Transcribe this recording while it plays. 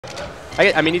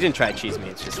I mean, he didn't try to cheese me.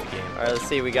 It's just a game. All right, let's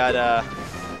see. We got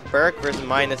Berk versus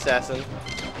Mind Assassin.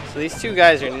 So these two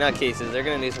guys are nutcases. They're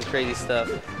gonna do some crazy stuff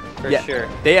for sure.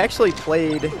 They actually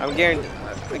played. I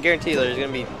guarantee there's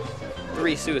gonna be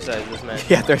 3 suicides this match.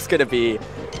 Yeah, there's gonna be.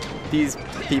 These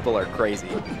people are crazy.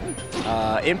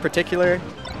 In particular,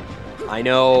 I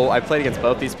know I've played against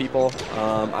both these people.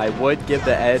 I would give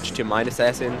the edge to Mind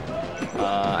Assassin.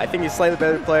 I think he's a slightly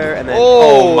better player. And then,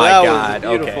 oh my god,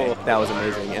 okay, that was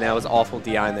amazing, and that was awful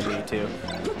DI in the knee too.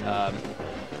 That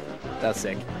was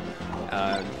sick.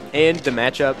 And the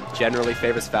matchup generally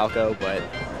favors Falco, but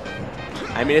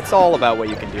I mean, it's all about what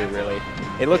you can do, really.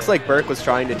 It looks like Berk was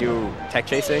trying to do tech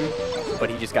chasing, but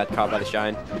he just got caught by the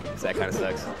shine, so that kind of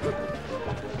sucks.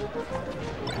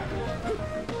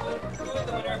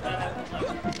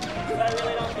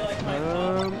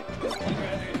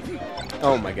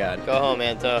 Oh my god. Go home,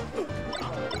 Anto.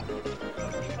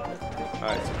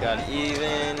 Alright, so we got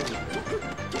even.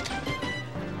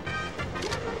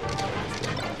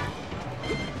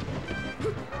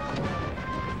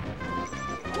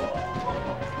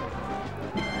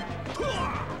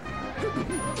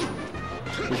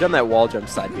 We've done that wall jump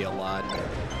side B a lot.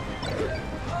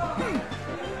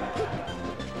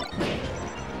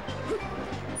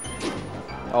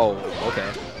 Oh, okay.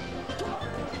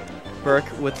 Berk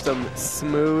with some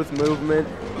smooth movement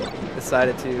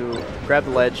decided to grab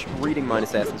the ledge, reading Mind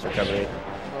Assassin's recovery.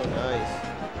 Oh, nice.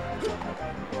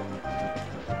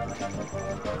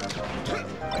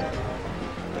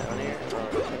 Down here.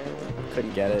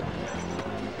 Couldn't get it.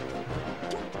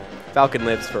 Falcon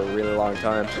lives for a really long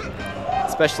time,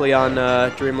 especially on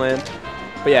Dreamland.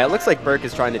 But yeah, it looks like Berk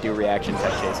is trying to do reaction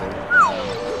tech chasing.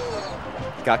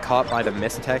 Got caught by the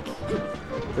miss tech,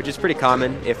 which is pretty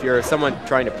common. If you're someone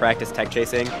trying to practice tech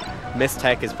chasing, miss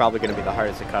tech is probably going to be the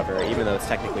hardest to cover, even though it's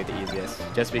technically the easiest.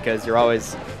 Just because you're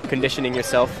always conditioning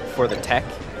yourself for the tech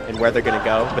and where they're going to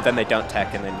go, but then they don't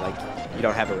tech and then like you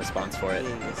don't have a response for it.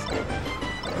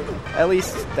 At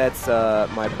least that's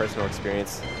my personal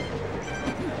experience.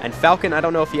 And Falcon, I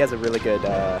don't know if he has a really good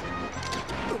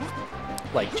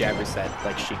like jab set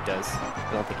like Sheik does. I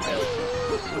don't think he does.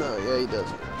 No, yeah, he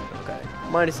does. Okay.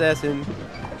 Mind Assassin.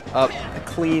 A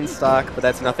clean stock, but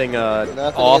that's nothing, nothing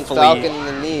awfully Falcon in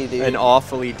the knee, dude. An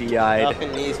awfully DI'd.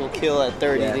 Falcon knees will kill at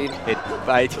 30, yeah, dude.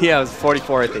 Yeah, it was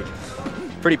 44, I think.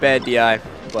 Pretty bad DI,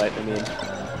 but I mean,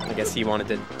 I guess he wanted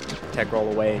to tech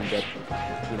roll away and get,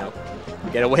 you know,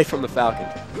 get away from the Falcon.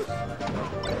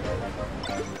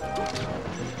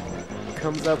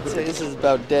 Comes up with this is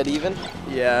about dead even.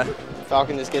 Yeah.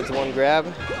 Falcon just gets one grab,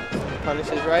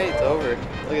 punishes right, it's over.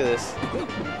 Look at this.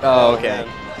 Oh, okay. Man.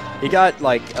 He got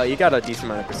like you got a decent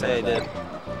amount of percent. Yeah,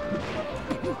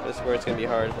 he did. This is where it's gonna be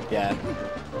hard. Yeah.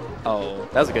 Oh,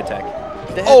 that was a good tech.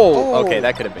 Oh, okay,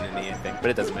 that could have been an knee, I think,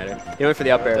 but it doesn't matter. He went for the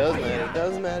up air. It does matter. It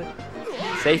does matter.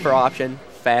 Safer option,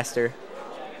 faster.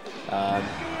 All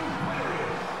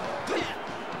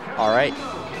right.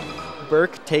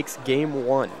 Berk takes game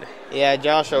 1. Yeah,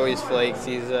 Josh always flakes.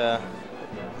 He's the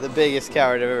biggest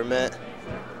coward I've ever met.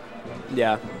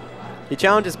 Yeah. He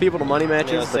challenges people to money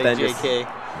matches,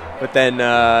 but then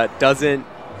doesn't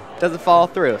follow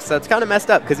through. So it's kind of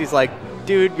messed up because he's like,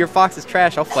 dude, your fox is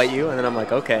trash. I'll fight you. And then I'm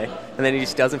like, okay. And then he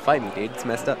just doesn't fight me, dude. It's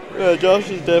messed up. Yeah, Josh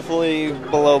is definitely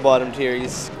below bottom tier.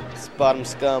 He's bottom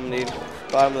scum, dude.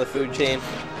 Bottom of the food chain.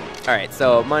 All right,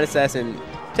 so Mind Assassin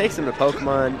takes him to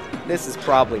Pokemon. This is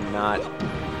probably not.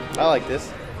 I like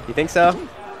this. You think so?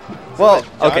 Well,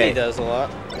 Johnny okay. does a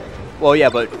lot. Well, yeah,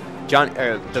 but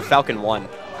the Falcon won.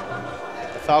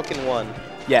 The Falcon won.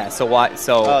 Yeah, so why?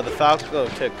 So. Oh, the Falco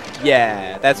took.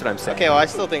 Yeah, that's what I'm saying. Okay, well, I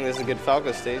still think this is a good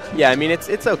Falco stage. Yeah, I mean,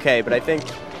 it's okay, but I think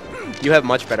you have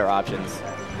much better options.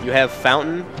 You have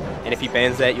Fountain, and if he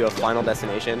bans that, you have Final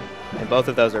Destination, and both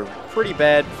of those are pretty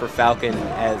bad for Falcon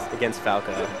as against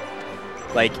Falco.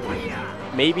 Like,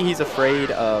 maybe he's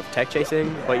afraid of tech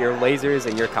chasing, but your lasers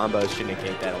and your combos should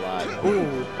negate that a lot.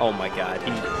 Ooh. Oh my god.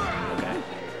 Okay.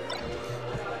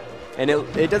 And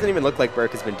it doesn't even look like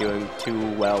Berk has been doing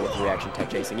too well with reaction tech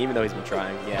chasing, even though he's been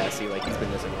trying. Yeah, see, like, he's been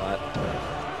missing a lot.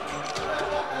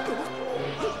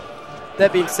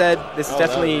 That being said, this is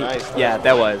definitely... That was nice. Yeah,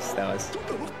 that was.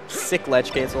 Sick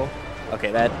ledge cancel.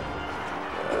 Okay, that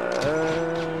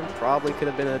probably could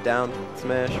have been a down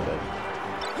smash, but...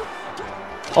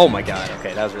 Oh my god,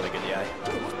 okay, that was really good, yeah.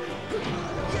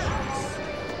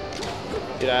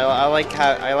 Dude, I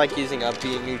like using up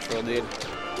B and neutral, dude.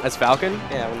 As Falcon?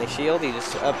 Yeah, when they shield, you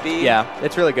just up B. Yeah,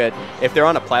 it's really good. If they're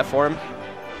on a platform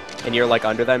and you're like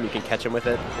under them, you can catch them with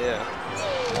it. Yeah.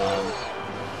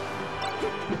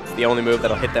 It's the only move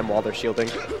that'll hit them while they're shielding.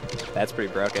 That's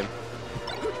pretty broken.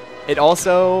 It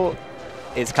also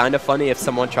is kind of funny if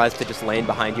someone tries to just lane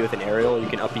behind you with an aerial. You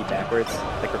can up B backwards,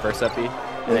 like reverse up B,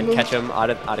 and then catch him out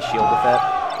of shield with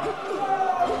that.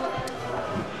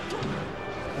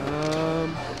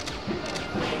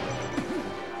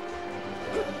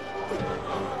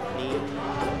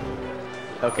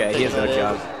 Okay, he has no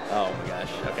jump. Oh my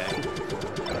gosh. Okay.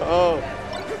 Oh.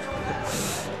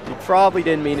 He probably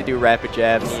didn't mean to do rapid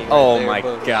jabs. Oh my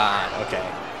god. Okay.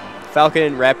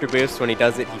 Falcon Raptor boost. When he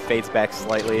does it, he fades back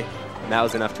slightly, and that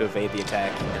was enough to evade the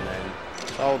attack. And then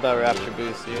it's all about Raptor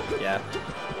boost here. Yeah.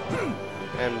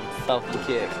 And Falcon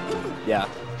kick. Yeah.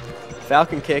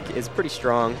 Falcon kick is pretty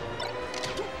strong.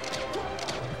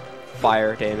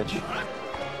 Fire damage.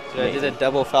 So I did a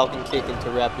double Falcon kick into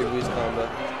Raptor boost combo.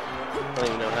 I don't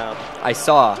even know how. I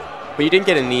saw, but you didn't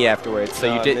get a knee afterwards, so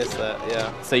no, you did. I missed that.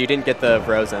 Yeah. So you didn't get the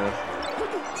Vro zone.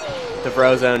 The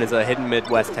Vro zone is a hidden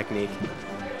Midwest technique.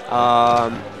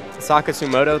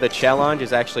 Sakasumoto, the challenge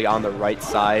is actually on the right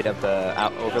side of the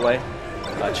overlay.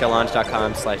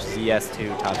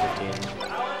 Challenge.com/ZS2 top 15.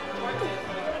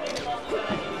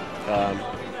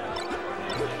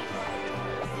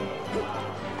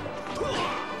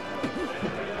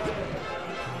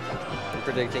 I'm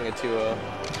predicting a 2-0.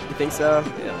 You think so?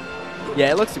 Yeah.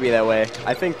 Yeah, it looks to be that way.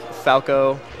 I think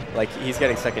Falco, like, he's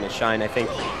getting stuck in his shine. I think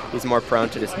he's more prone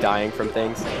to just dying from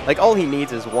things. Like, all he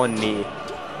needs is one knee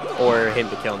or him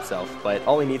to kill himself. But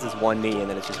all he needs is one knee, and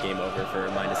then it's just game over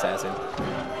for Mind Assassin.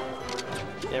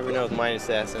 You never know with Mind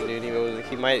Assassin, dude.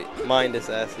 He might Mind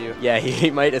Assassin you. Yeah,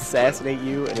 he might assassinate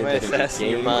you, and he might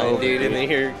assassinate your mind, over, dude. And then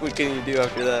here, what can you do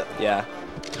after that? Yeah.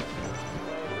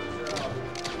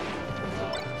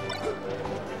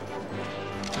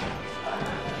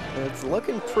 It's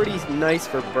looking pretty nice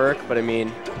for Berk, but I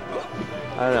mean,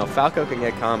 I don't know. Falco can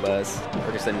get combos.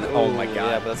 Or just an, oh my god.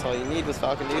 Yeah, but that's all you need with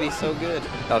Falcon, dude. He's so good.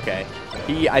 Okay.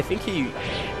 I think he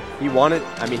wanted,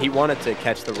 I mean, he wanted to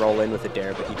catch the roll in with a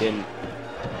dare, but he didn't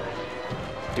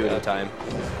do it in time.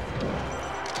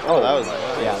 Oh, that was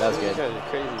nice. Yeah, that was good. You guys are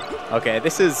crazy. Okay,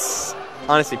 this is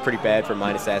honestly pretty bad for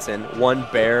Mind Assassin. One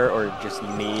bear or just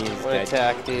knee is One dead.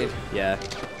 attack, dude. Yeah.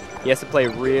 He has to play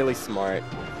really smart.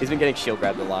 He's been getting shield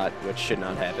grabbed a lot, which should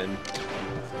not happen.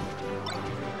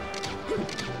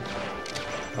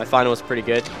 My final was pretty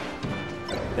good.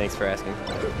 Thanks for asking.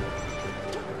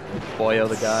 Boyo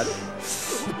the God.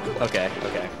 Okay,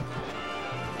 okay.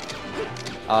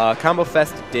 Combo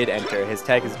Fest did enter. His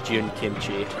tag is Jun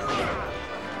Kimchi.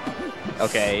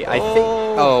 Okay, I think...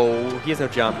 Oh, he has no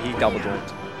jump. He double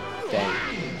jumped. Dang.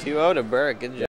 2-0 to Berk. Good job.